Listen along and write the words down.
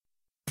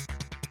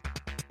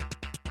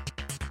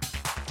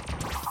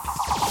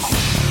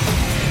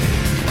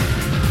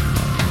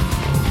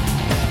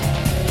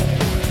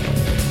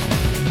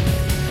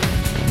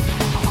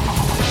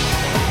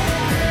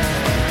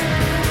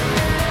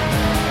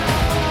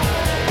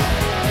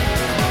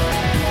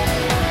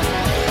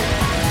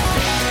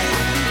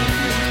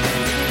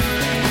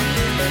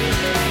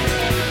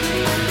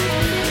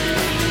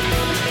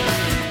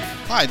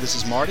Hi, this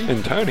is Marty.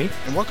 And Tony.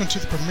 And welcome to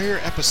the premiere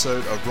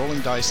episode of Rolling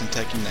Dice and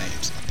Taking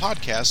Names, a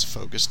podcast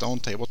focused on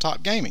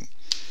tabletop gaming.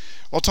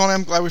 Well, Tony,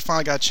 I'm glad we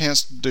finally got a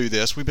chance to do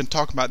this. We've been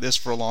talking about this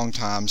for a long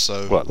time,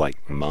 so... What,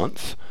 like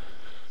months?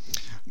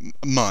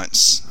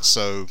 Months.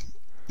 So,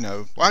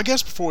 well, I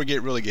guess before we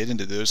really get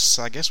into this,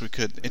 I guess we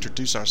could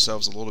introduce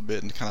ourselves a little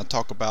bit and kind of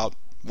talk about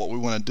what we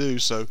want to do,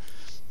 so...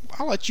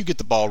 I'll let you get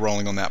the ball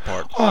rolling on that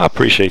part. Well, I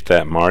appreciate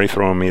that, Marty,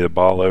 throwing me the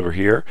ball over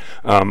here.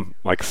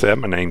 Like I said,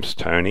 my name's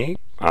Tony.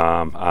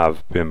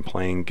 I've been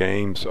playing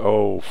games,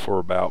 for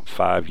about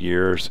 5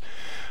 years.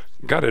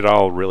 Got it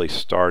all really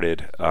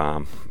started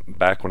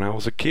back when I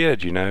was a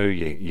kid.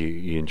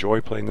 You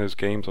enjoy playing those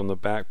games on the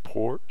back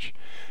porch.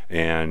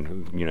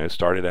 And,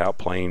 started out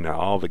playing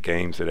all the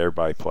games that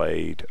everybody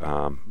played,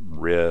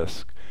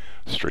 Risk,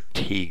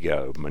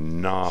 Stratego,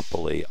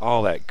 Monopoly,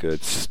 all that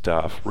good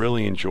stuff.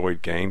 Really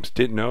enjoyed games.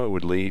 Didn't know it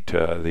would lead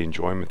to the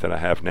enjoyment that I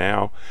have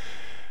now.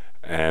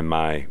 And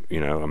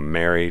I'm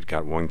married,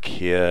 got one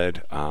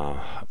kid,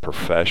 a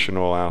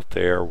professional out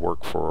there,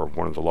 work for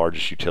one of the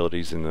largest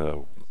utilities in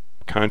the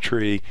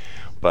country.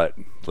 But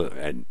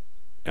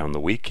on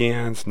the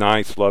weekends,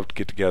 nights, love to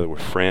get together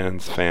with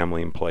friends,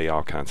 family, and play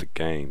all kinds of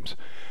games.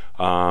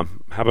 How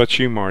about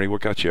you, Marty?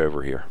 What got you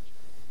over here?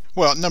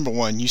 Well, number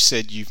one, you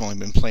said you've only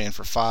been playing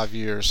for 5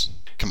 years.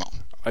 Come on.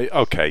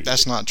 Okay.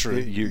 That's not true.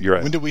 You're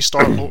right. When did we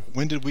start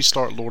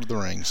Lord of the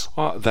Rings?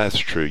 That's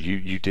true.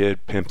 You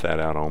did pimp that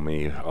out on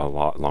me a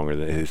lot longer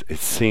than it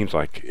seems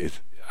like.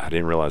 I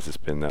didn't realize it's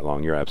been that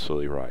long. You're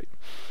absolutely right.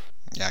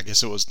 Yeah, I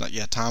guess it was not.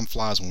 Yeah, time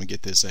flies when we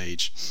get this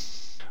age.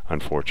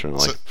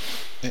 Unfortunately. So,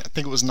 I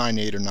think it was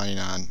 98 or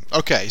 99.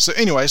 Okay, so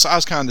anyway, I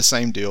was kind of the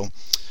same deal.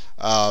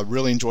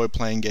 Really enjoyed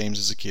playing games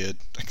as a kid.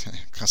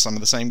 Some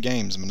of the same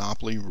games,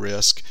 Monopoly,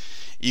 Risk,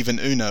 even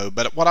Uno.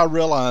 But what I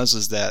realized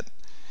is that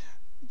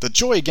the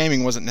joy of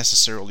gaming wasn't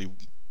necessarily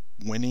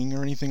winning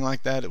or anything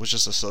like that. It was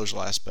just a social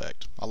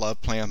aspect. I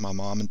loved playing with my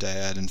mom and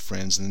dad and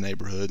friends in the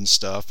neighborhood and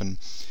stuff. And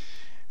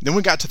then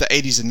we got to the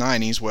 80s and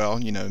 90s. Well,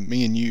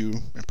 me and you,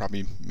 and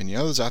probably many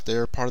others out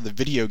there, part of the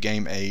video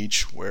game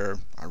age where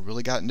I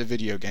really got into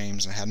video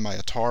games. I had my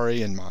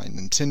Atari and my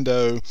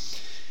Nintendo,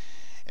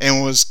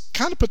 and was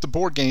kind of put the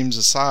board games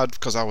aside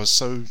because I was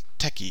so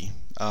techie.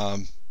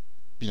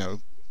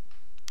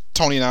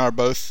 Tony and I are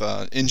both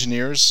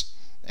engineers,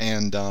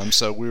 and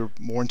so we were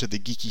more into the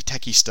geeky,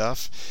 techie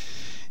stuff.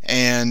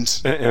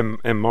 And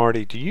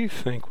Marty, do you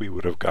think we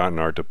would have gotten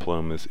our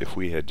diplomas if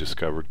we had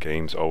discovered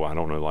games,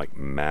 like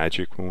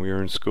Magic when we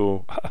were in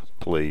school?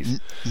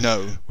 Please.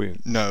 No.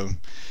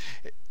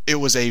 It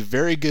was a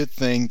very good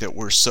thing that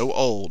we're so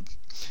old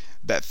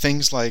that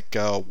things like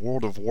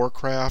World of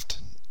Warcraft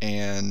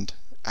and...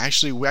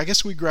 Actually, I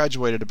guess we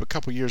graduated a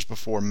couple years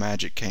before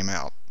Magic came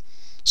out.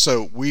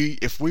 So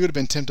if we would have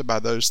been tempted by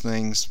those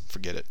things,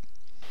 forget it.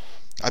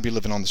 I'd be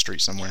living on the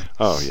street somewhere.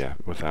 Oh, yeah,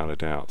 without a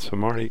doubt. So,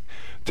 Marty,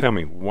 tell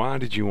me, why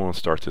did you want to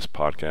start this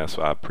podcast?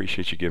 I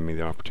appreciate you giving me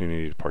the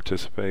opportunity to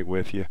participate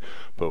with you,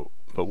 but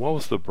what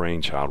was the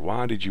brainchild?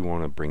 Why did you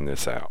want to bring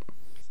this out?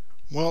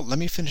 Well, let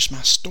me finish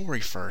my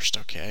story first,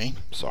 okay?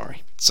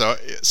 Sorry. So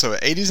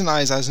 80s and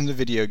 90s, I was into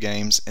video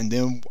games, and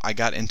then I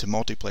got into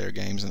multiplayer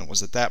games, and it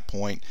was at that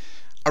point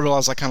I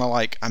realized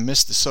I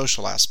missed the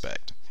social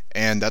aspect.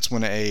 And that's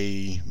when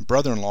a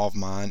brother-in-law of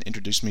mine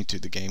introduced me to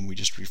the game we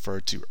just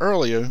referred to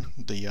earlier,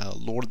 the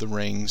Lord of the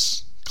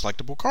Rings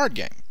collectible card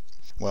game.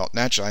 Well,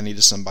 naturally, I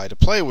needed somebody to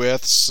play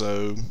with,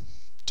 so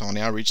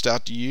Tony, I reached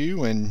out to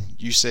you, and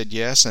you said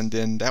yes, and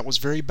then that was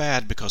very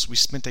bad because we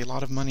spent a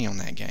lot of money on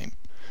that game.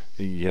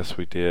 Yes,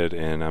 we did,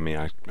 and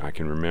I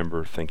can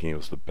remember thinking it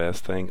was the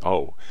best thing.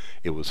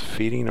 It was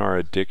feeding our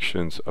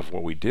addictions of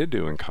what we did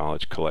do in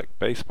college, collect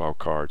baseball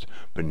cards,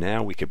 but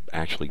now we could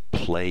actually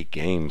play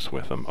games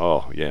with them.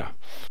 Oh, yeah.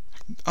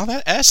 Oh,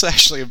 that's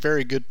actually a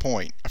very good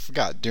point. I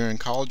forgot, during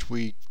college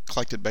we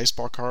collected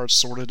baseball cards,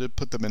 sorted it,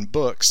 put them in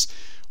books.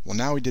 Well,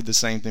 now we did the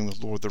same thing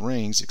with Lord of the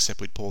Rings,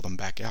 except we'd pull them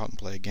back out and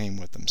play a game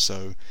with them.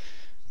 So,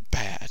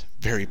 bad,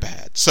 very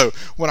bad. So,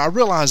 when I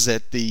realized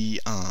that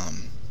the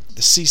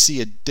CC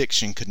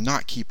addiction could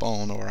not keep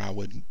on, or I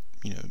would,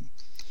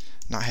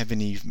 not have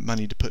any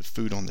money to put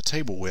food on the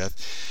table with,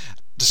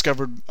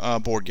 discovered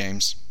board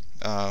games,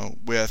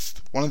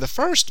 with one of the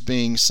first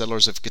being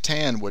Settlers of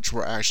Catan, which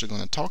we're actually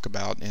going to talk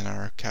about in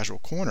our Casual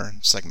Corner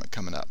segment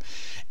coming up.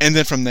 And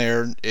then from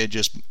there,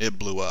 it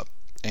blew up,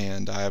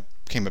 and I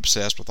became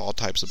obsessed with all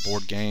types of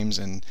board games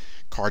and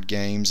card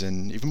games,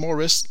 and even more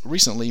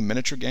recently,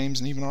 miniature games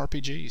and even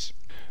RPGs.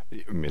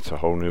 It's a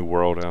whole new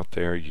world out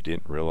there. You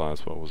didn't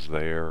realize what was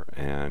there,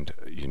 and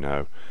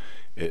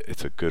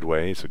it's a good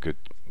way. It's a good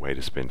way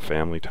to spend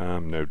family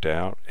time, no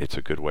doubt. It's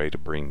a good way to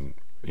bring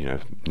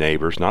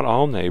neighbors, not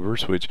all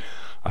neighbors, which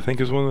I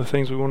think is one of the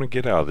things we want to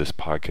get out of this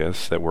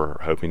podcast that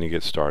we're hoping to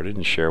get started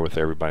and share with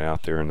everybody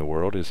out there in the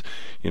world is,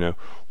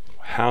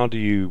 how do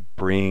you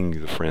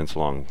bring the friends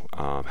along?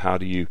 How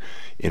do you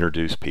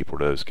introduce people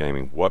to those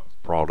gaming? What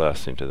brought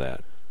us into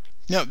that?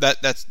 No,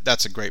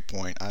 that's a great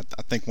point. I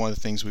think one of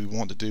the things we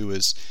want to do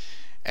is,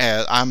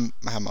 I'm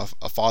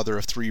a father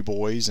of 3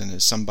 boys, and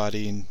as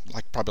somebody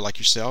probably like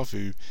yourself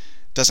who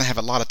doesn't have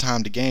a lot of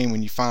time to game.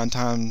 When you find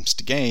times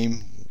to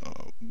game,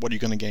 what are you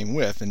going to game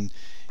with? And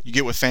you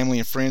get with family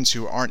and friends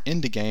who aren't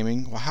into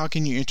gaming. Well, how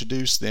can you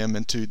introduce them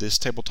into this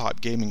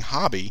tabletop gaming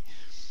hobby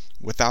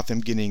without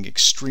them getting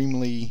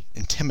extremely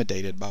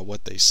intimidated by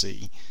what they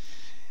see?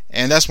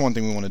 And that's one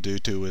thing we want to do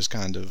too, is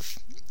kind of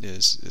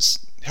is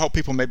help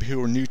people maybe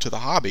who are new to the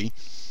hobby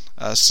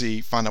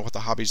find out what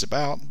the hobby's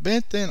about,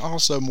 but then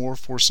also more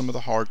for some of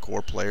the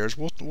hardcore players.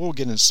 We'll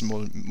get into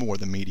some more of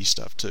the meaty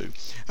stuff too.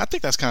 I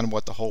think that's kind of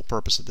what the whole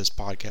purpose of this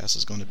podcast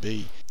is going to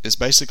be. Is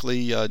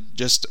basically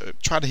just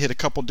try to hit a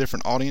couple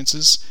different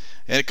audiences,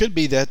 and it could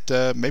be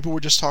that maybe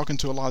we're just talking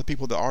to a lot of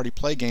people that already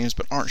play games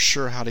but aren't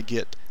sure how to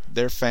get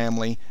their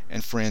family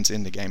and friends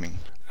into gaming.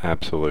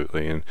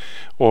 Absolutely, and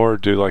or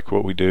do like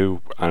what we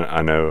do.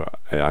 I know,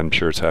 I'm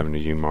sure it's happened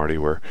to you, Marty,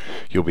 where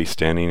you'll be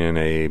standing in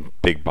a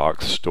big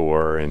box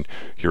store and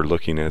you're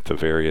looking at the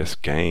various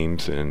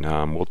games, and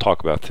we'll talk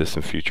about this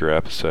in future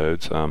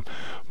episodes.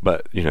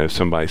 But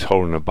somebody's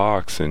holding a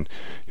box and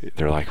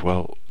they're like,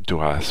 "Well, do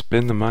I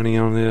spend the money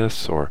on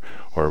this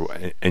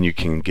and you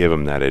can give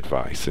them that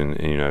advice, and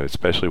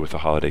especially with the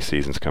holiday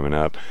seasons coming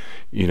up,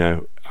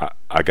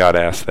 I got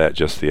asked that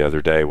just the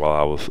other day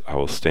while I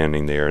was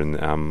standing there, and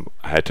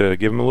I had to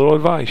give them a little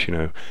advice.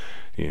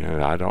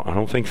 I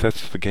don't think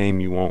that's the game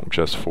you want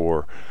just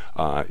for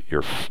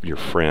your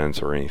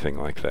friends or anything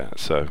like that.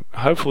 So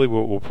hopefully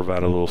we'll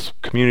provide a little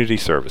community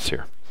service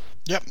here.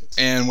 Yep.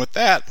 And with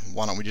that,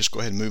 why don't we just go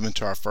ahead and move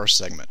into our first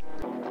segment.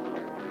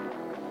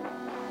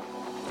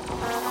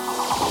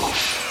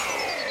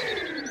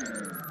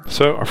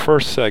 So our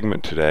first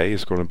segment today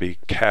is going to be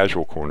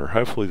Casual Corner.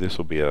 Hopefully this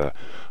will be a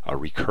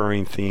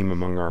recurring theme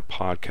among our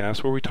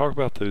podcasts where we talk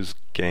about those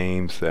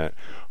games that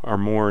are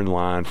more in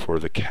line for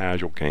the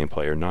casual game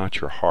player,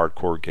 not your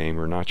hardcore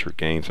gamer, not your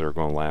games that are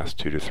going to last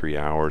 2 to 3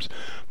 hours,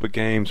 but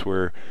games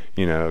where,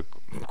 a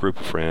group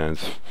of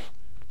friends,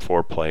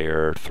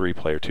 4-player,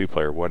 3-player,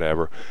 2-player,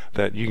 whatever,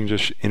 that you can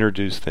just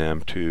introduce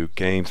them to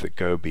games that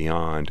go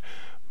beyond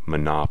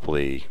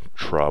Monopoly,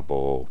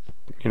 Trouble,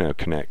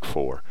 Connect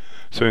 4.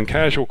 So in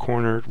Casual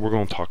Corner, we're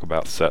going to talk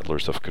about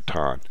Settlers of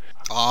Catan.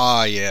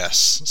 Ah,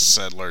 yes,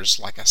 Settlers.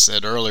 Like I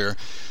said earlier,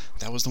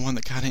 that was the one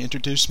that kind of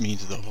introduced me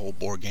to the whole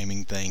board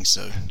gaming thing,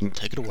 so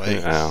take it away.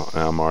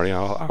 Now, Marty,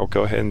 I'll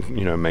go ahead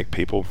and make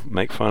people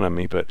make fun of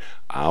me, but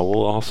I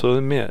will also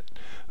admit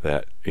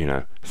that,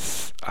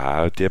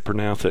 I did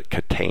pronounce it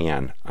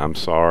Catan. I'm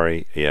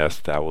sorry. Yes,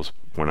 that was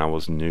when I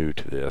was new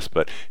to this,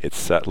 but it's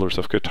Settlers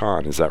of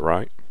Catan. Is that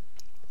right?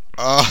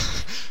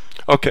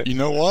 Okay. You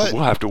know what?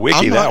 We'll have to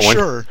wiki that one. I'm not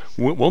sure.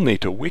 We'll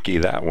need to wiki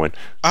that one.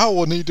 I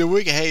will need to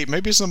wiki. Hey,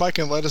 maybe somebody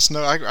can let us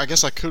know. I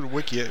guess I could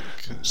wiki it.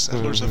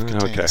 Settlers of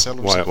Catan. Okay.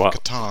 Settlers of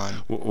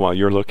Catan. While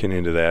you're looking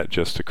into that,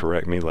 just to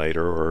correct me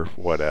later or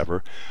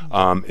whatever,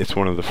 it's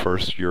one of the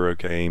first Euro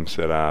games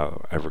that I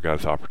ever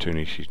got the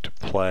opportunity to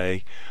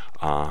play.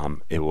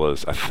 It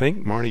was, I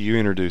think, Marty, you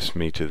introduced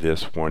me to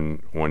this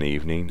one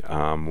evening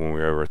when we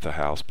were over at the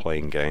house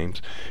playing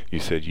games. You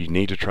said you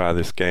need to try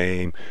this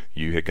game.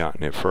 You had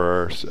gotten it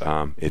first.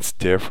 It's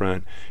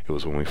different. It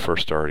was when we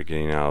first started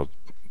getting out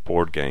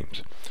board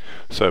games.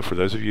 So for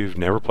those of you who've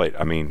never played,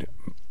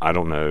 I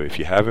don't know, if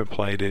you haven't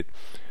played it,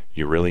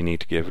 you really need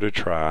to give it a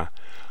try.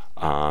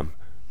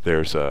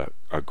 There's a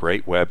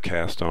great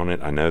webcast on it.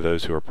 I know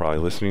those who are probably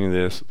listening to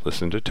this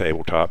listen to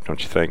Tabletop,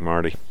 don't you think,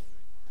 Marty?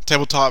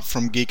 Tabletop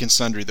from Geek and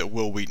Sundry that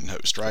Will Wheaton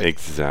hosts, right?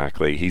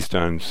 Exactly. He's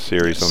done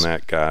series on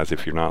that, guys.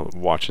 If you're not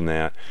watching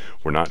that,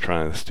 we're not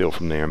trying to steal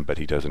from them, but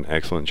he does an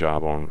excellent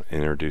job on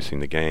introducing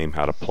the game,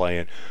 how to play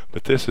it.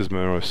 But this is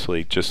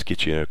mostly just to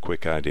get you a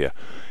quick idea.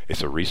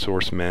 It's a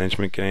resource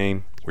management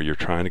game where you're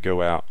trying to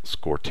go out,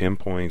 score 10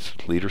 points,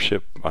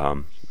 leadership,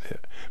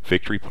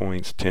 victory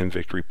points, 10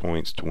 victory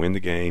points to win the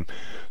game.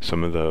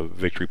 Some of the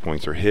victory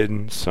points are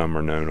hidden, some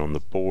are known on the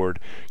board.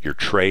 You're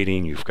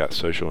trading, you've got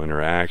social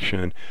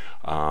interaction.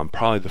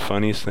 Probably the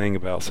funniest thing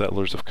about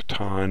Settlers of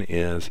Catan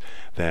is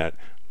that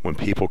when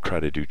people try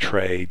to do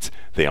trades,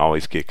 they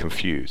always get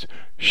confused.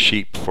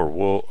 Sheep for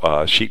wool,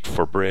 sheep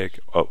for brick.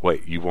 Oh,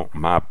 wait, you want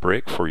my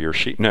brick for your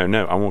sheep?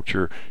 No, I want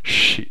your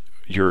sheep,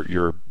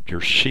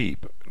 your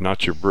sheep,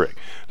 not your brick.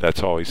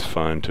 That's always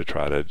fun to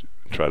try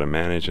to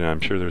manage, and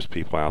I'm sure there's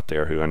people out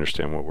there who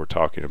understand what we're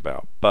talking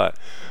about. But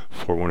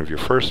for one of your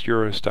first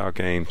Euro style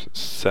games,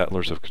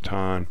 Settlers of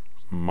Catan,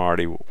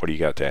 Marty, what do you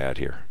got to add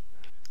here?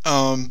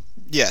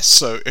 Yes,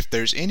 so if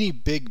there's any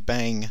Big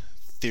Bang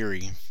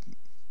Theory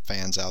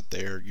fans out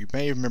there, you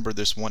may remember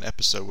this one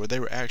episode where they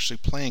were actually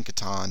playing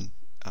Catan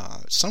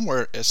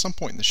somewhere at some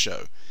point in the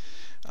show.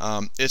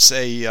 It's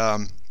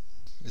a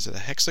is it a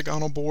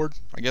hexagonal board?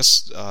 I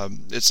guess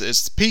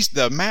it's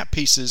the map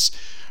pieces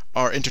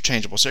are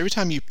interchangeable. So every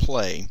time you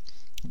play,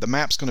 the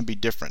map's going to be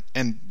different,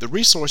 and the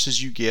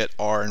resources you get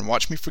are, and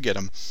watch me forget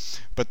them,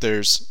 but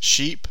there's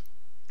sheep,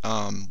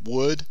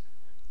 wood,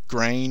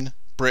 grain,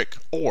 brick,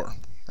 ore.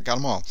 I got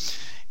them all.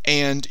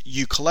 And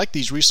you collect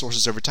these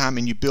resources over time,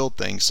 and you build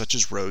things such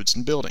as roads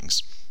and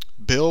buildings.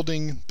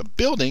 Building the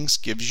buildings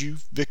gives you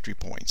victory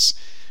points.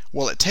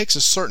 Well, it takes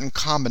a certain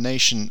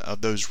combination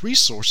of those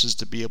resources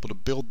to be able to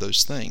build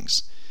those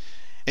things.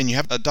 And you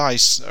have a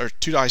dice, or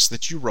 2 dice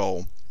that you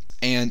roll,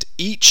 and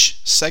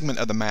each segment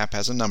of the map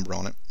has a number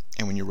on it.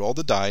 And when you roll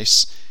the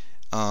dice,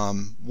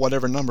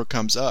 whatever number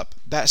comes up,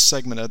 that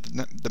segment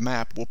of the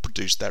map will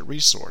produce that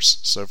resource.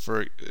 So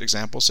for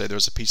example, say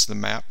there's a piece of the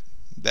map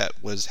that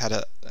had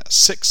a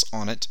 6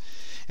 on it,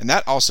 and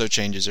that also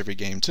changes every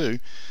game too,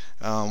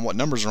 what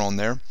numbers are on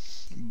there.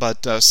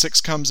 But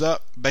 6 comes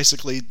up,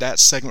 basically that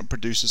segment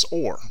produces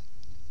ore.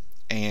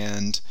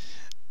 And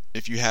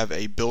if you have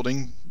a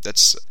building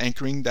that's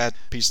anchoring that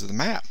piece of the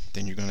map,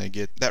 then you're going to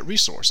get that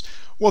resource.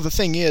 Well, the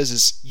thing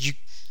is you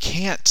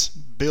can't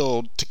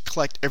build to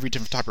collect every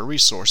different type of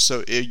resource,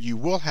 so you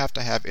will have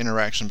to have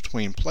interaction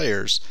between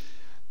players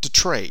to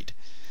trade.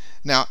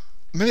 Now,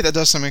 maybe that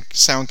does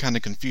sound kind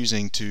of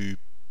confusing to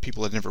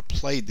people that never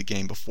played the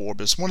game before,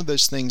 but it's one of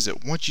those things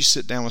that once you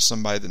sit down with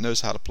somebody that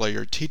knows how to play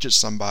or teach it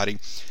somebody,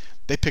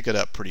 they pick it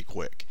up pretty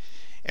quick.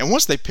 And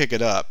once they pick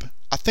it up,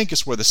 I think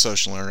it's where the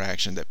social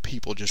interaction that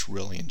people just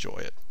really enjoy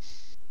it.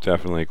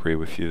 Definitely agree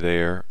with you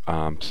there.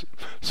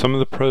 Some of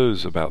the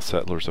pros about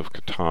Settlers of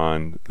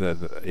Catan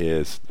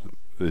is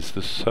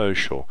the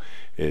social.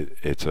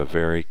 It's a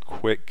very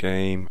quick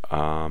game.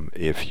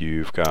 If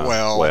you've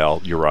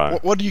got you're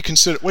right. What do you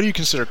consider? What do you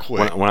consider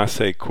quick? When I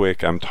say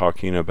quick, I'm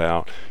talking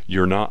about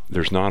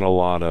there's not a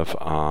lot of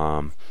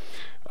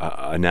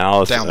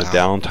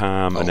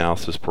downtime,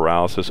 analysis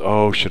paralysis.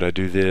 Oh, should I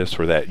do this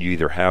or that? You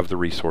either have the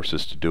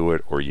resources to do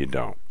it or you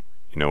don't.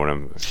 You know what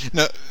I'm?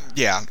 No,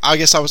 yeah. I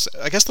guess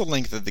the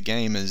length of the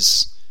game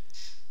is,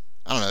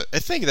 I don't know. I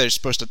think they're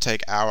supposed to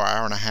take hour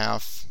and a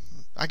half.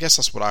 I guess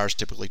that's what ours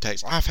typically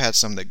takes. I've had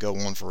some that go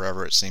on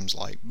forever, it seems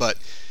like, but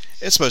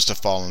it's supposed to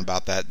fall in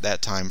about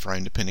that time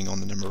frame, depending on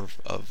the number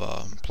of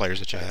players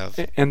that you have.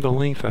 And the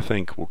length, I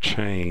think, will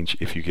change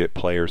if you get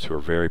players who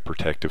are very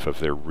protective of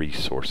their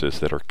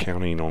resources, that are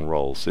counting on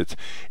rolls. It's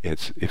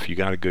if you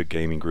got a good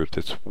gaming group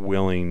that's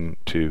willing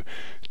to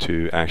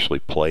actually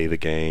play the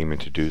game and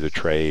to do the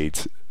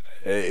trades,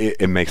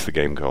 it makes the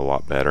game go a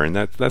lot better. And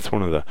that's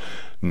one of the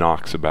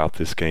knocks about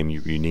this game.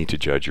 You need to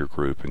judge your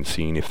group and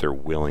seeing if they're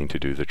willing to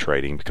do the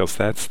trading, because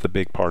that's the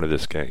big part of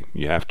this game.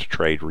 You have to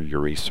trade your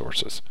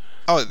resources.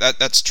 Oh,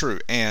 that's true.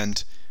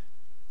 And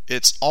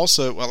it's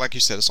also, well, like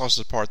you said, it's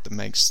also the part that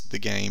makes the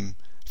game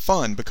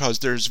fun, because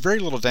there's very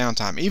little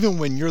downtime. Even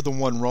when you're the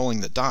one rolling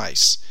the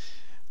dice,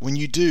 when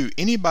you do,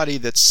 anybody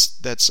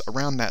that's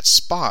around that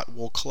spot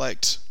will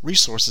collect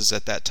resources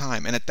at that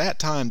time. And at that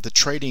time, the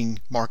trading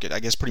market, I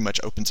guess, pretty much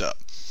opens up.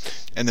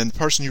 And then the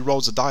person who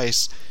rolls the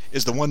dice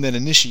is the one that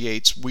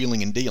initiates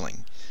wheeling and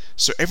dealing.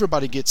 So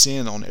everybody gets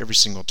in on every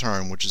single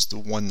turn, which is the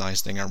one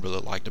nice thing I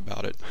really liked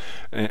about it.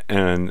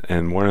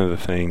 And one of the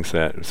things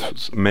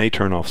that may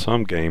turn off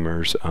some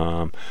gamers,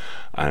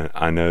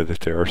 I know that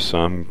there are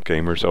some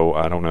gamers,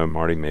 I don't know,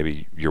 Marty,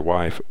 maybe your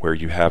wife, where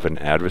you have an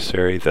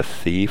adversary, the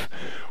thief,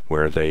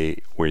 where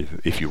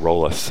if you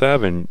roll a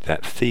 7,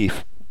 that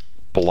thief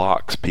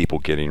blocks people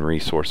getting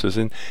resources,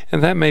 and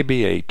that may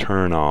be a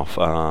turn off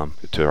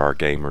to our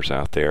gamers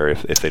out there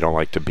if they don't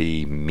like to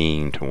be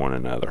mean to one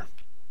another.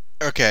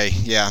 Okay,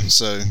 yeah,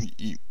 so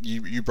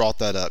you brought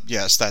that up.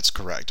 Yes, that's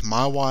correct.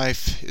 My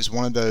wife is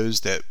one of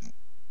those that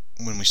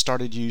when we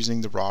started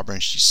using the robber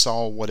and she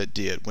saw what it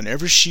did,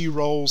 whenever she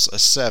rolls a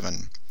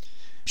 7,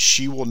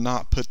 she will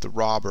not put the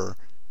robber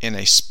in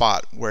a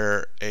spot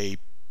where a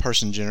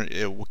person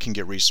can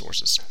get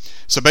resources.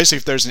 So basically,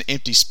 if there's an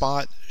empty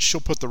spot,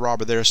 she'll put the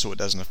robber there so it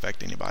doesn't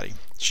affect anybody.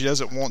 She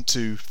doesn't want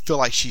to feel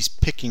like she's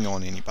picking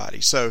on anybody.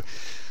 So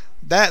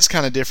that's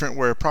kind of different,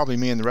 where probably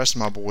me and the rest of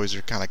my boys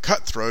are kind of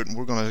cutthroat and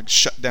we're going to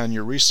shut down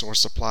your resource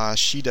supply.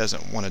 She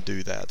doesn't want to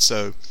do that.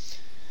 So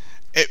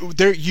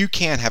you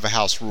can have a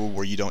house rule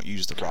where you don't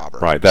use the robber.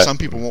 Right. Some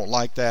people won't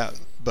like that,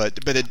 but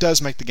it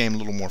does make the game a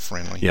little more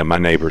friendly. Yeah, my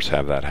neighbors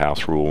have that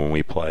house rule when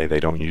we play. They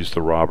don't use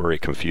the robber.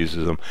 It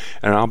confuses them.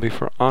 And I'll be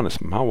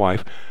honest, my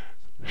wife,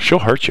 she'll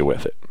hurt you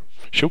with it.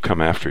 She'll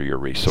come after your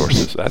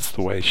resources. That's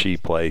the way she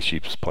plays.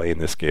 She's playing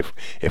this game.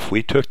 If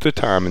we took the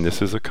time, and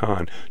this is a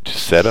con, to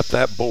set up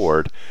that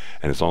board,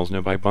 and as long as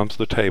nobody bumps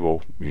the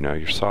table,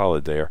 you're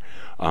solid there,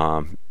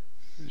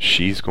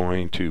 she's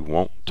going to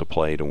want to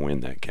play to win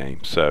that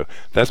game. So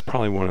that's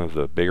probably one of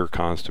the bigger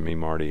cons to me,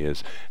 Marty,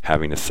 is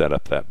having to set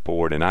up that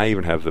board. And I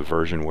even have the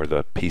version where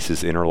the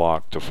pieces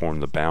interlock to form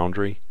the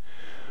boundary,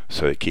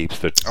 so it keeps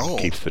the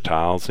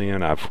tiles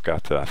in. I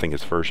think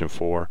it's version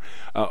 4.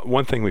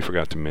 One thing we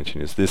forgot to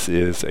mention is this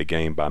is a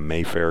game by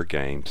Mayfair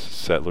Games,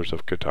 Settlers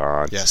of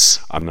Catan.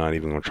 Yes. I'm not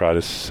even going to try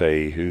to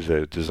say who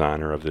the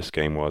designer of this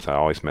game was. I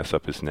always mess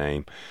up his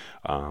name.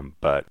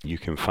 But you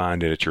can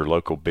find it at your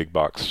local big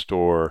box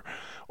store,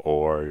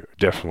 or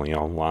definitely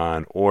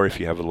online, or if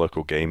you have a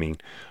local gaming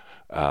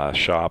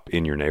shop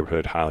in your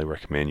neighborhood, highly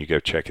recommend you go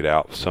check it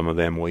out. Some of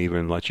them will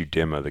even let you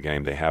demo the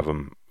game. They have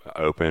them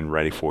open,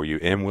 ready for you,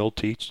 and will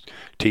teach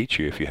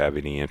you if you have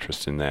any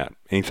interest in that.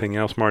 Anything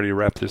else, Marty, to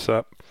wrap this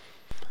up?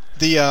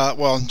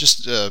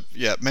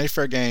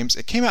 Mayfair Games.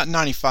 It came out in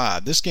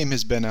 '95. This game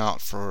has been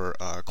out for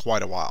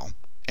quite a while,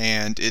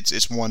 and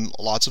it's won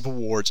lots of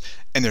awards,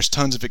 and there's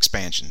tons of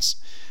expansions.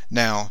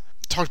 Now,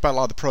 talked about a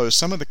lot of the pros.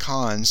 Some of the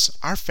cons,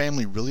 our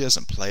family really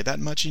doesn't play that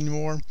much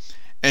anymore,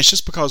 and it's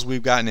just because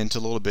we've gotten into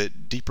a little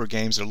bit deeper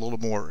games that are a little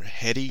more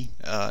heady,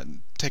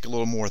 take a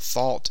little more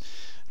thought.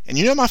 And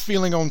you know my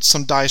feeling on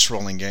some dice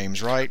rolling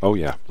games, right? Oh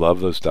yeah,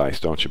 love those dice,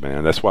 don't you,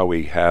 man? That's why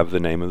we have the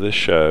name of this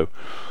show.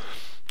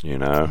 You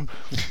know,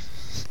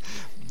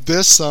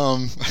 this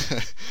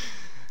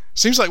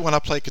seems like when I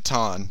play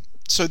Catan.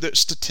 So that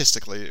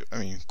statistically, I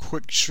mean,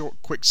 quick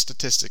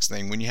statistics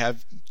thing. When you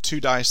have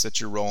two dice that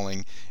you're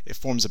rolling, it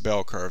forms a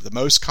bell curve. The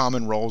most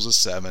common rolls a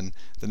 7.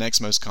 The next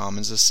most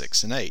common is a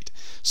 6 and 8.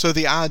 So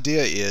the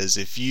idea is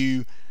if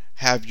you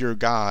have your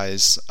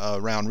guys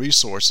around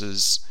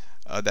resources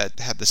that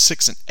have the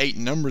 6 and 8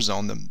 numbers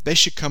on them, they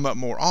should come up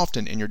more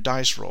often in your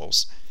dice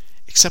rolls.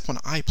 Except when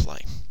I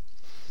play.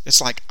 It's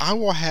like I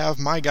will have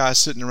my guys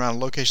sitting around a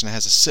location that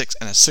has a 6,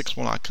 and a 6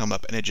 will not come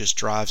up, and it just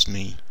drives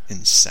me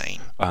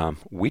insane.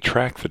 We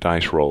track the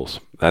dice rolls.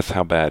 That's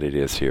how bad it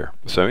is here.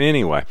 So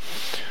anyway,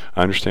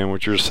 I understand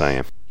what you're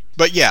saying.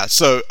 But yeah,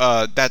 so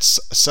that's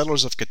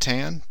Settlers of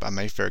Catan by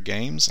Mayfair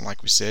Games. And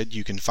like we said,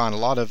 you can find a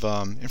lot of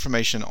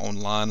information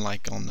online,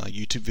 like on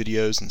YouTube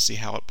videos, and see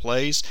how it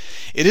plays.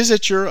 It is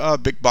at your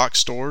big box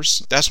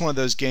stores. That's one of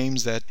those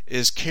games that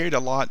is carried a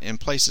lot in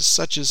places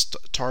such as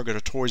Target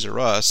or Toys R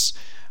Us.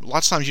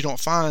 Lots of times you don't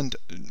find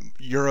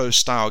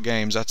Euro-style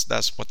games.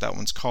 That's what that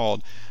one's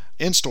called.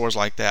 In stores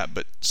like that,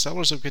 but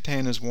Settlers of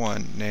Catan is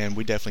one, and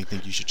we definitely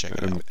think you should check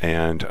it out.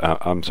 And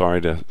I'm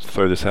sorry to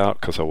throw this out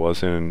because I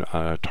was in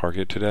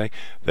Target today.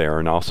 They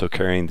are also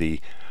carrying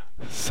the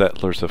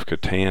Settlers of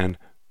Catan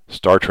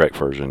Star Trek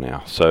version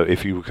now. So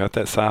if you've got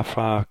that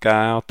sci-fi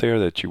guy out there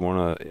that you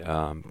want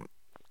to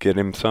get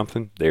him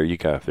something, there you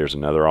go. There's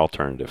another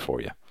alternative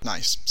for you.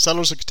 Nice.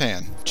 Settlers of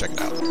Catan. Check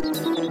it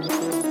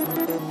out.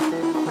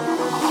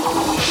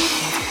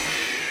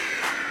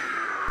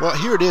 Well,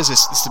 here it is.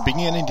 It's the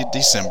beginning of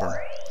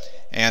December,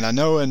 and I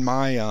know in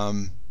my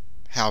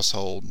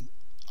household,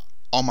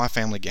 all my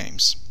family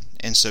games.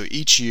 And so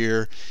each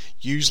year,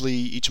 usually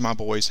each of my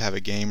boys have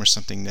a game or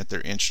something that they're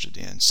interested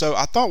in. So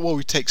I thought, well,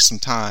 we'd take some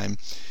time,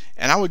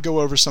 and I would go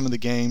over some of the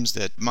games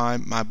that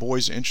my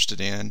boys are interested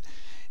in.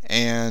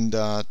 And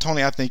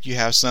Tony, I think you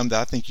have some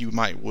that I think you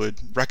would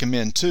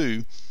recommend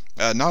too,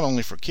 not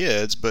only for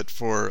kids, but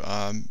for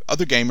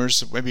other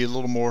gamers, maybe a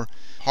little more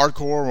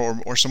hardcore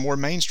or some more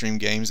mainstream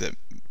games that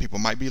people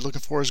might be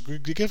looking for as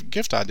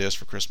gift ideas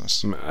for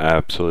Christmas.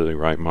 Absolutely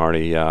right,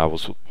 Marty. I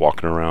was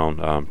walking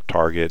around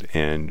Target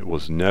and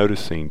was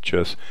noticing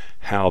just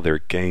how their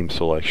game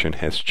selection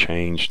has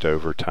changed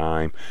over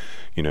time.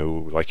 You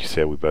know, like you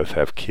said, we both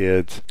have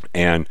kids,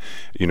 and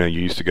you know,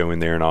 you used to go in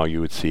there and all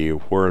you would see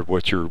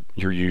what's your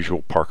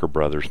usual Parker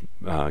Brothers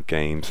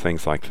games,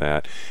 things like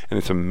that. And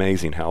it's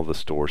amazing how the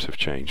stores have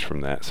changed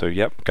from that. So,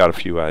 yep, got a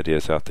few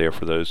ideas out there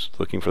for those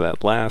looking for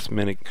that last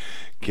minute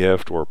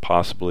gift or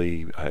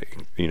possibly,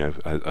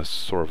 a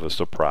sort of a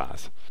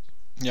surprise.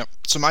 Yep.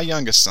 So my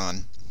youngest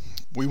son,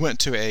 we went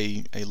to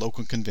a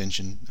local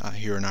convention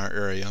here in our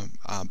area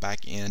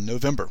back in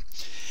November,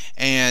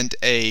 and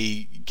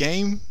a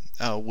game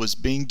was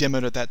being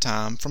demoed at that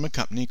time from a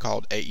company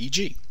called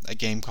AEG, a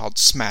game called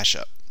Smash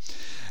Up.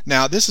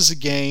 Now, this is a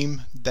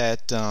game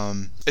that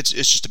it's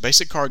just a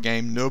basic card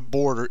game. No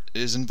board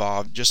is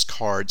involved, just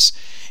cards.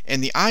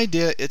 And the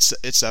idea,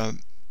 it's a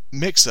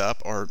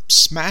mix-up or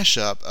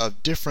smash-up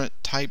of different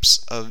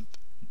types of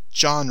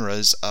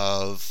genres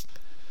of...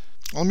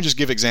 Let me just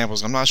give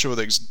examples. I'm not sure what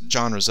the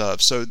genres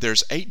of. So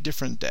there's 8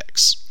 different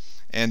decks.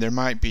 And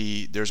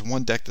there's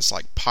one deck that's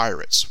like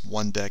pirates,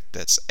 one deck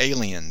that's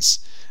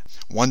aliens,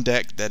 one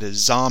deck that is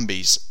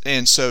zombies.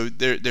 And so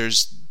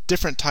there's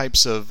different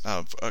types of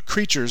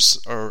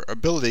creatures or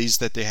abilities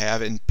that they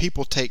have, and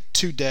people take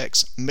 2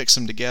 decks, mix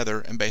them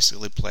together, and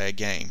basically play a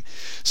game.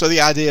 So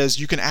the idea is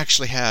you can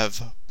actually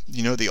have,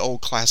 the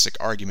old classic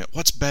argument,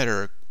 what's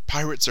better,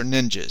 pirates or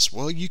ninjas?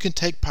 Well, you can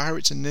take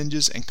pirates and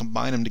ninjas and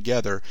combine them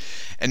together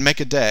and make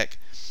a deck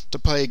to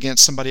play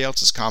against somebody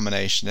else's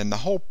combination. And the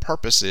whole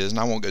purpose is, and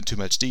I won't go into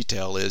too much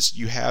detail, is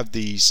you have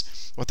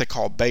these, what they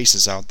call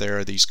bases out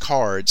there, these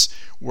cards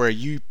where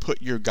you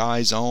put your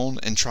guys on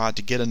and try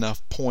to get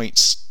enough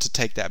points to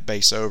take that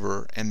base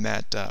over, and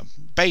that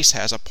base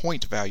has a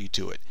point value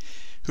to it.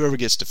 Whoever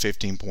gets to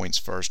 15 points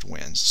first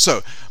wins.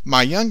 So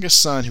my youngest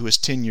son, who is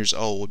 10 years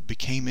old,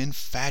 became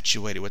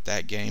infatuated with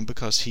that game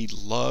because he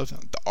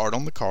loved the art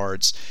on the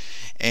cards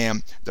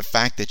and the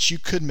fact that you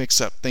could mix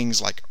up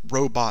things like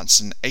robots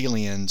and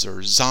aliens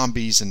or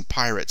zombies and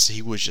pirates.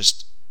 He was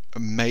just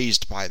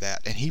amazed by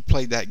that, and he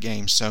played that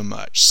game so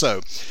much. So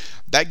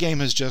that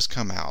game has just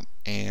come out,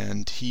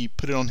 and he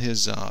put it on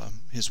his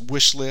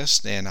wish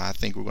list, and I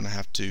think we're going to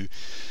have to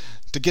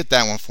get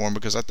that one for him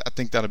because I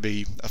think that'll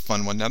be a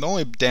fun one. Now, the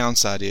only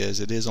downside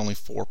is it is only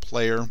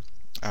 4-player.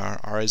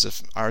 Ours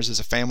is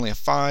a family of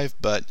 5,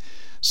 but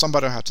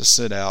somebody will have to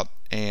sit out.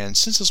 And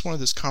since it's one of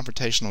those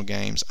confrontational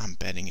games, I'm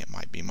betting it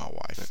might be my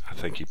wife. I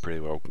think you pretty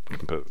well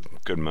can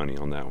put good money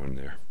on that one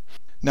there.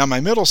 Now, my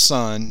middle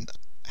son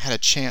had a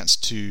chance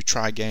to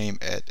try a game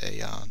at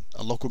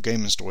a local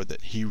gaming store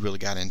that he really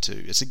got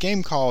into. It's a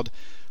game called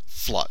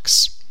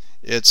Flux.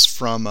 It's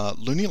from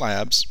Looney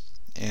Labs,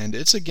 and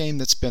it's a game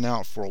that's been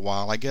out for a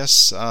while. I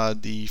guess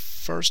the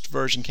first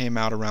version came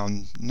out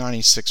around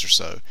 96 or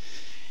so.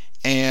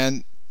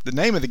 And the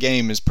name of the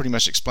game is pretty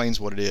much explains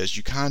what it is.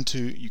 You kind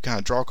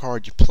of draw a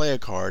card, you play a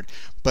card,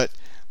 but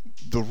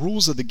the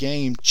rules of the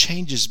game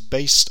changes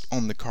based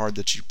on the card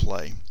that you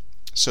play.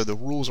 So the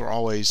rules are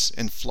always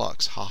in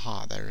flux.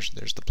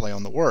 There's the play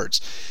on the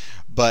words.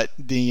 But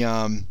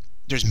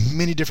there's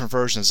many different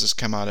versions that's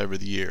come out over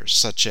the years,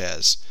 such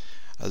as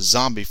a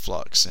Zombie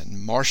Flux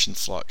and Martian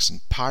Flux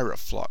and Pirate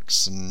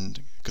Flux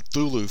and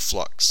Cthulhu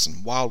Flux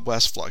and Wild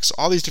West Flux.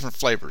 All these different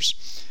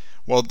flavors.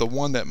 Well, the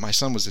one that my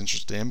son was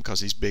interested in,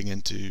 because he's big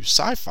into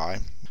sci-fi,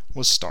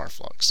 was Star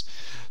Flux.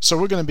 So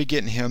we're going to be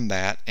getting him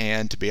that,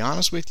 and to be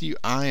honest with you,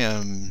 I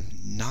am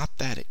not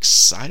that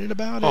excited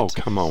about it. Oh,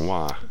 come on,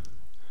 why?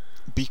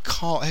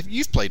 Because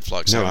you've played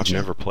Flux? No, I've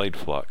never played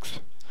Flux.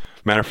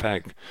 Matter of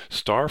fact,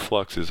 Star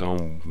Flux is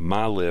on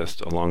my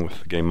list along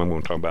with the game I'm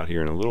going to talk about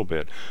here in a little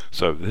bit.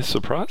 So this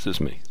surprises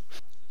me.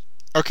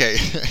 Okay,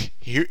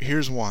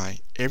 here's why.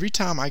 Every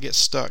time I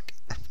get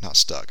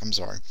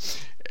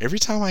every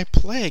time I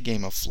play a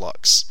game of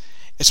Flux,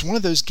 it's one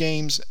of those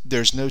games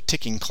there's no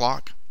ticking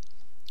clock,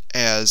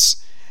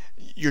 as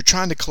you're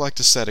trying to collect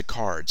a set of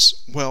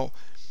cards. Well,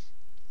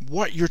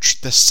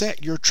 the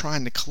set you're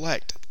trying to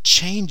collect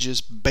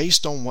changes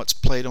based on what's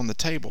played on the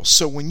table.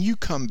 So when you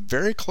come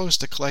very close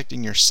to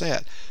collecting your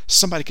set,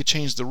 somebody could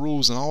change the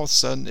rules and all of a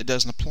sudden it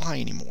doesn't apply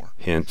anymore.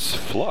 Hence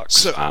Flux.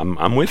 So,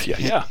 I'm with you.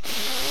 Yeah.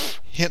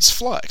 Hence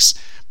Flux.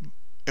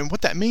 And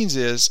what that means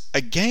is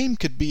a game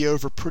could be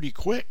over pretty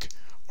quick,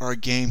 or a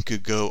game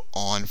could go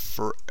on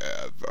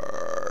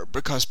forever,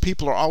 because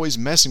people are always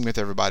messing with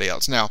everybody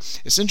else. Now,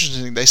 it's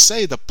interesting. They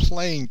say the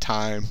playing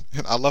time,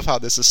 and I love how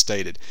this is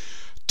stated,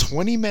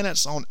 20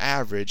 minutes on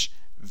average,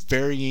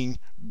 varying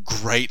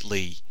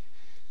greatly.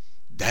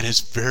 That is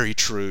very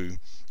true.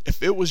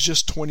 If it was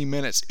just 20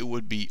 minutes, it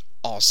would be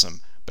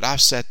awesome. But I've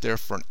sat there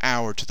for an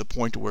hour to the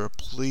point where,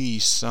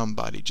 please,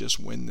 somebody just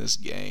win this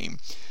game.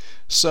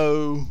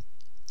 So,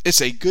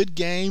 it's a good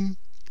game,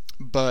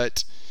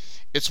 but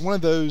it's one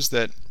of those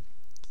that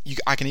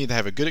I can either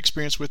have a good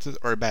experience with it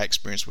or a bad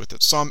experience with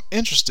it. So I'm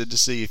interested to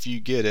see if you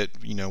get it,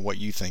 what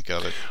you think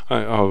of it.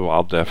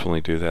 I'll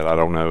definitely do that. I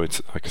don't know.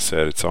 It's like I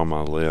said, it's on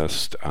my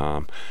list.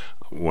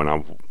 When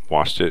I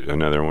watched it,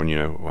 another one,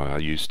 I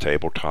used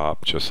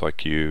Tabletop just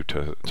like you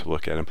to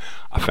look at them.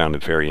 I found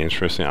it very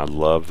interesting. I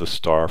love the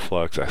Star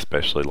Flux. I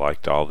especially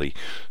liked all the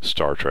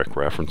Star Trek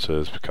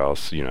references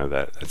because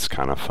that's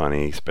kind of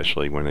funny,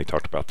 especially when they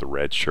talked about the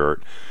red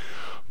shirt.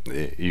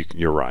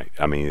 You're right.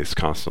 I mean, it's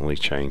constantly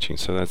changing,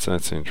 so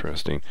that's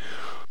interesting.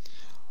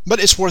 But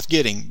it's worth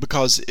getting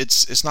because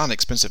it's not an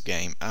expensive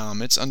game.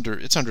 It's under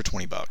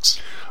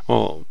 $20.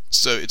 Well,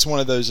 so it's one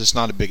of those. It's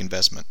not a big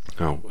investment.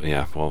 Oh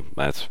yeah, well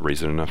that's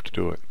reason enough to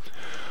do it.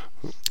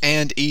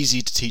 And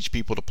easy to teach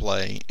people to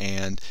play,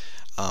 and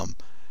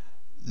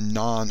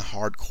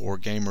non-hardcore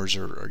gamers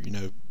or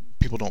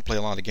people don't play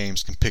a lot of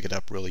games can pick it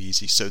up really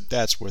easy. So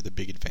that's where the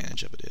big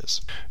advantage of it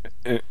is.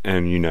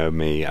 And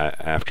me,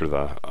 after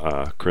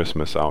the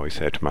Christmas, I always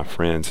said to my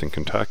friends in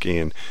Kentucky,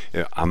 and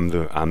I'm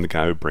the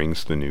guy who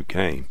brings the new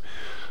game.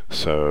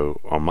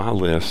 So on my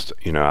list,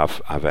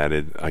 I've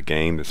added a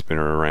game that's been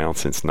around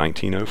since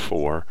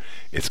 1904.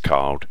 It's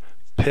called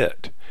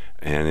Pit,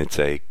 and it's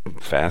a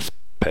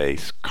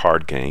fast-paced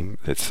card game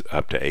that's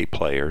up to 8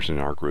 players, and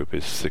our group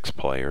is 6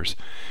 players.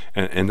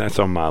 And that's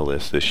on my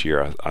list this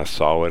year. I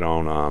saw it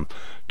on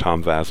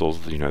Tom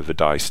Vasel's, the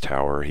Dice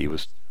Tower. He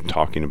was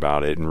talking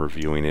about it and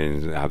reviewing it,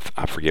 and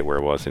I forget where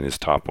it was in his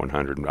top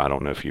 100. I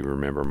don't know if you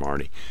remember,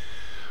 Marty.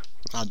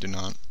 I do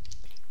not.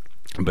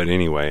 But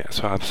anyway,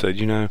 so I've said,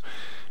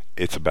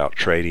 it's about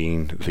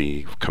trading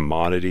the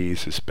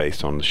commodities. It's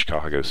based on the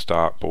Chicago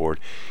Stock Board.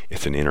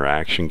 It's an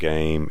interaction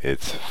game.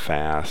 It's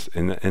fast,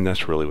 and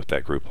that's really what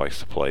that group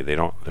likes to play.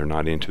 They're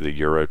not into the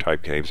Euro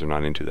type games. They're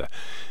not into the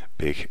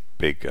big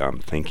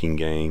thinking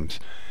games.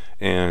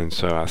 And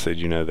so I said,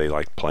 they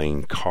like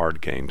playing card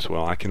games.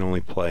 Well, I can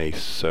only play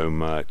so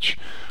much,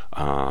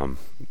 Opusha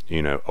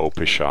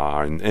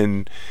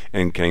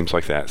and games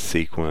like that,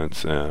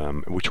 Sequence,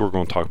 which we're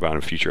going to talk about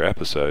in future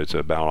episodes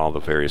about all the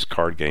various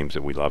card games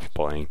that we love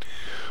playing.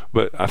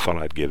 But I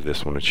thought I'd give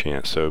this one a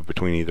chance. So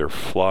between either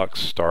Flux,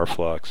 Star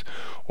Flux,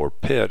 or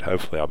Pit,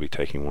 hopefully I'll be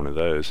taking one of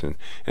those.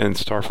 And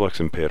Star Flux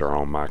and Pit are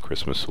on my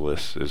Christmas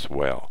list as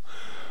well.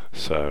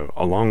 So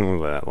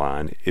along that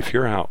line, if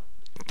you're out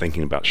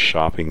thinking about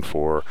shopping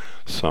for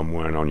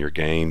someone on your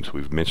games,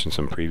 we've mentioned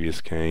some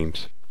previous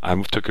games, I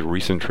took a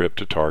recent trip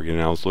to Target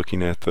and I was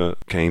looking at the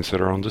games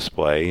that are on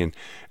display,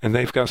 and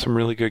they've got some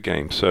really good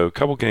games. So a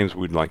couple games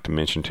we'd like to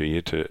mention to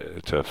you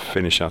to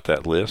finish out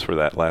that list for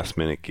that last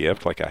minute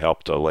gift, like I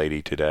helped a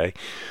lady today.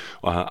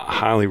 I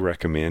highly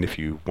recommend, if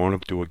you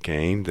want to do a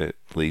game that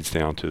leads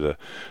down to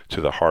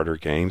the harder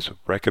games,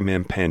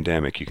 recommend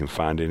Pandemic. You can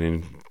find it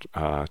in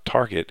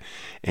Target,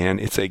 and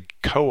it's a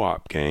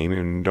co-op game,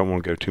 and don't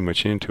want to go too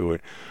much into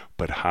it,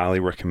 but highly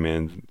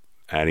recommend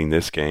adding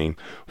this game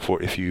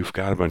for if you've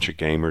got a bunch of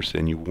gamers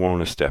and you want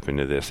to step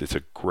into this. It's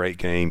a great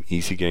game,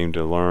 easy game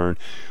to learn,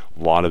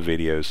 a lot of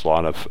videos, a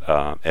lot of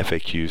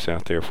FAQs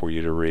out there for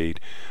you to read,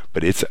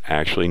 but it's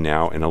actually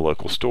now in a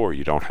local store.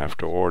 You don't have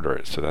to order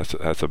it, so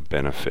that's a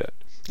benefit.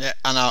 Yeah,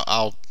 and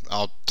I'll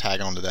tag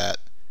on to that.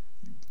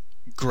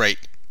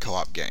 Great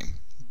co-op game.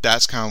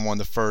 That's kind of one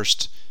of the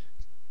first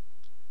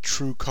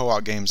true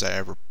co-op games I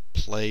ever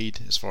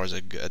played as far as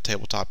a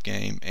tabletop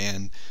game,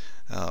 and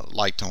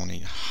like Tony,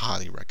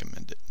 highly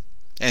recommend it.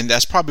 And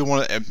that's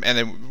probably and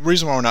the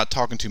reason why we're not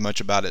talking too much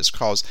about it is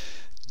because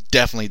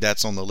definitely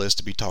that's on the list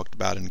to be talked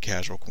about in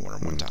Casual Corner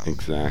one time.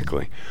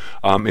 Exactly.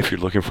 If you're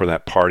looking for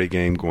that party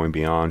game going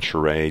beyond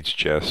charades,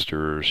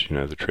 jesters,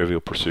 the Trivial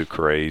Pursuit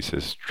craze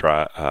has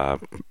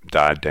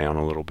died down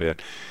a little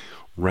bit,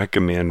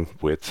 recommend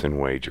Wits and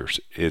Wagers.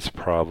 It's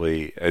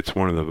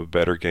one of the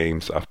better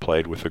games I've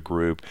played with a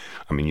group.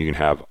 I mean, you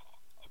can have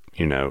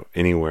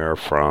anywhere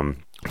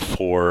from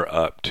 4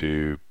 up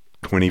to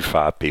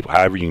 25 people,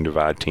 however you can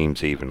divide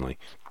teams evenly.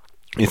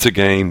 It's a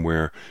game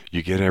where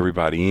you get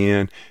everybody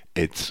in.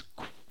 It's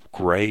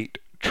great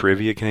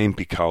trivia game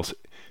because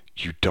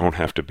you don't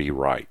have to be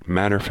right.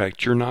 Matter of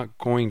fact, you're not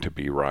going to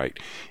be right.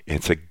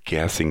 It's a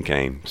guessing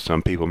game.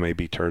 Some people may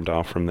be turned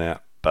off from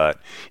that,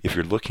 but if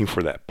you're looking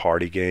for that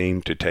party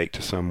game to take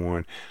to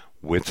someone,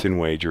 Wits and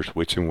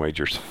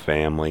Wagers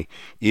Family,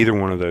 either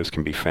one of those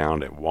can be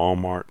found at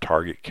Walmart.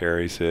 Target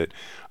carries it,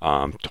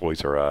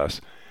 Toys R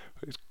Us.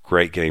 It's a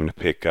great game to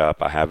pick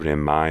up. I have it in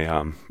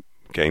my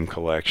game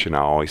collection. I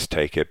always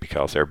take it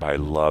because everybody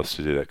loves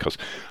to do that, because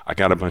I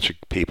got a bunch of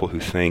people who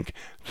think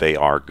they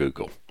are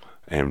Google,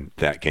 and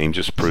that game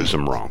just proves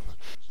them wrong.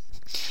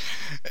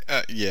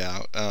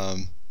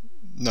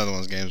 Another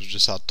one of those games we'll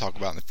just have to talk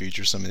about in the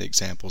future, some of the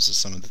examples of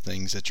some of the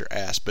things that you're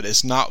asked, but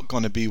it's not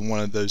going to be one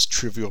of those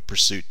Trivial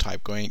Pursuit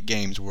type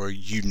games where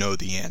you know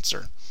the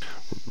answer.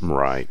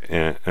 Right,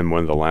 and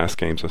one of the last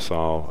games I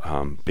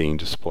saw being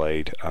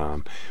displayed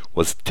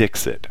was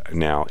Dixit.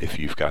 Now, if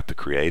you've got the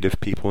creative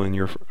people in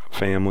your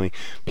family,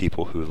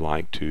 people who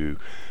like to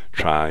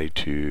try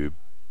to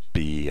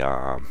be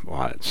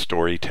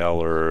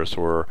storytellers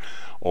or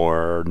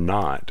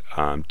not,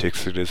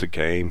 Dixit is a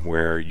game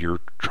where you're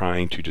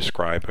trying to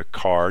describe a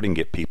card and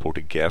get people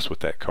to guess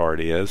what that card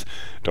is.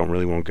 Don't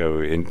really want to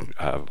go in,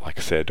 like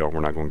I said, we're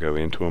not going to go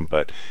into them,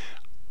 but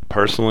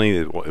personally,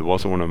 it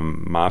wasn't one of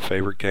my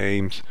favorite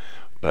games,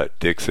 but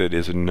Dixit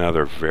is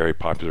another very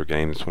popular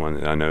game. It's one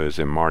that I know is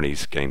in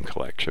Marty's game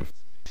collection.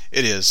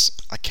 It is.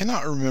 I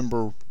cannot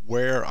remember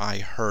where I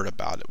heard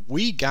about it.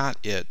 We got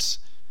it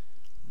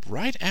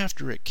right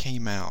after it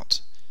came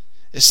out.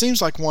 It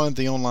seems like one of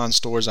the online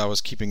stores I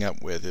was keeping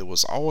up with. It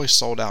was always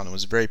sold out and it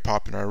was very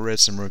popular. I read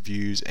some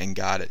reviews and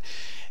got it.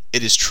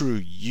 It is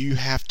true. You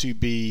have to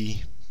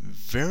be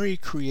very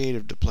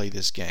creative to play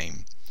this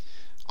game.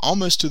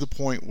 Almost to the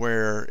point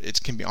where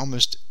it can be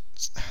almost,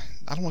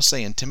 I don't want to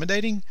say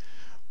intimidating,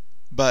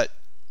 but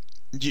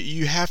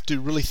you have to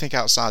really think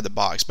outside the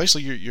box.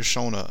 Basically, you're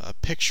shown a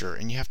picture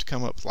and you have to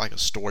come up with like a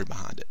story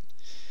behind it.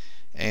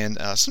 And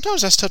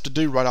sometimes that's tough to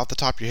do right off the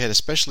top of your head,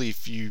 especially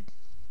if you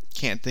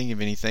can't think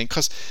of anything,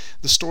 because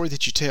the story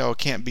that you tell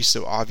can't be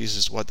so obvious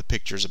as what the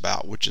picture is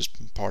about, which is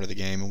part of the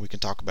game, and we can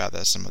talk about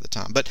that some other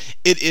time. But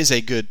it is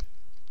a good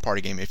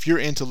party game. If you're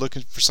into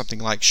looking for something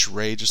like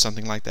charades or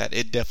something like that,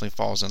 it definitely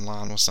falls in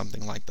line with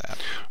something like that.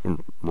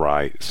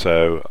 Right.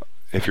 So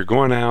if you're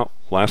going out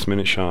last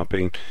minute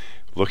shopping,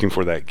 looking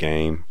for that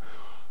game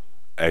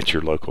at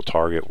your local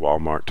Target,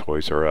 Walmart,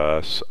 Toys R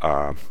Us,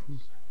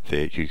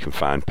 that you can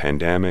find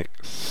Pandemic,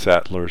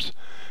 Settlers,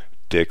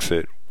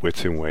 Dixit,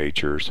 Wits and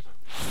Wagers,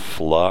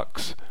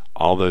 Flux.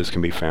 All those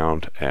can be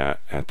found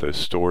at those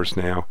stores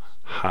now.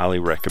 Highly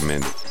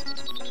recommend it.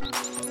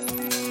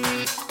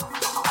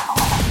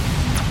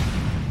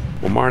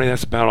 Well, Marty,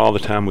 that's about all the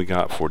time we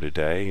got for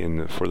today.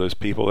 And for those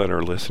people that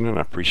are listening,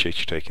 I appreciate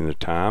you taking the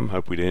time.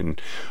 Hope we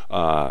didn't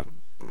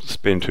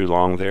spend too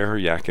long there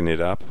yakking it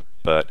up.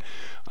 But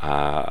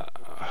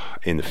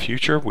in the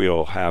future,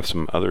 we'll have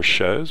some other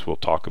shows. We'll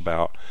talk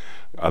about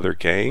other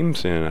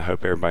games, and I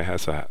hope everybody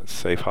has a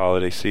safe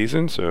holiday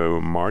season.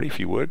 So, Marty, if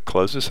you would,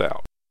 close us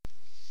out.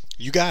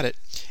 You got it.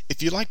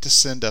 If you'd like to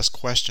send us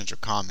questions or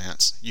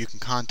comments, you can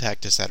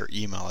contact us at our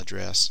email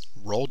address,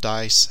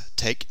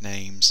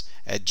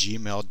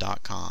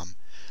 rolldicetakenames@gmail.com.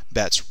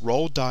 That's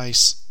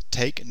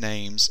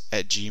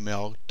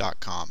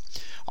rolldicetakenames@gmail.com.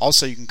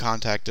 Also, you can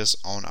contact us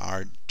on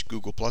our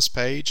Google Plus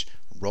page,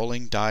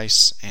 Rolling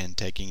Dice and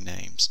Taking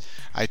Names.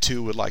 I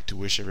too would like to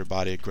wish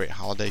everybody a great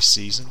holiday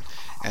season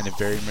and a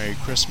very Merry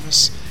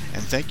Christmas,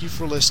 and thank you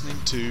for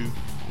listening to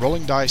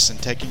rolling dice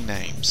and taking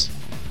names.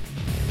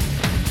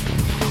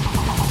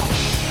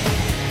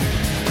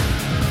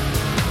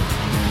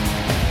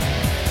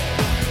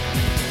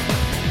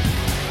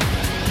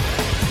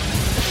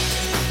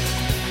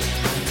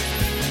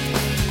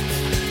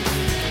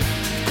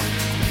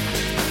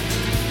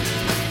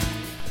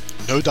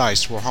 No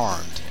dice were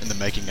harmed in the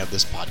making of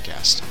this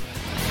podcast.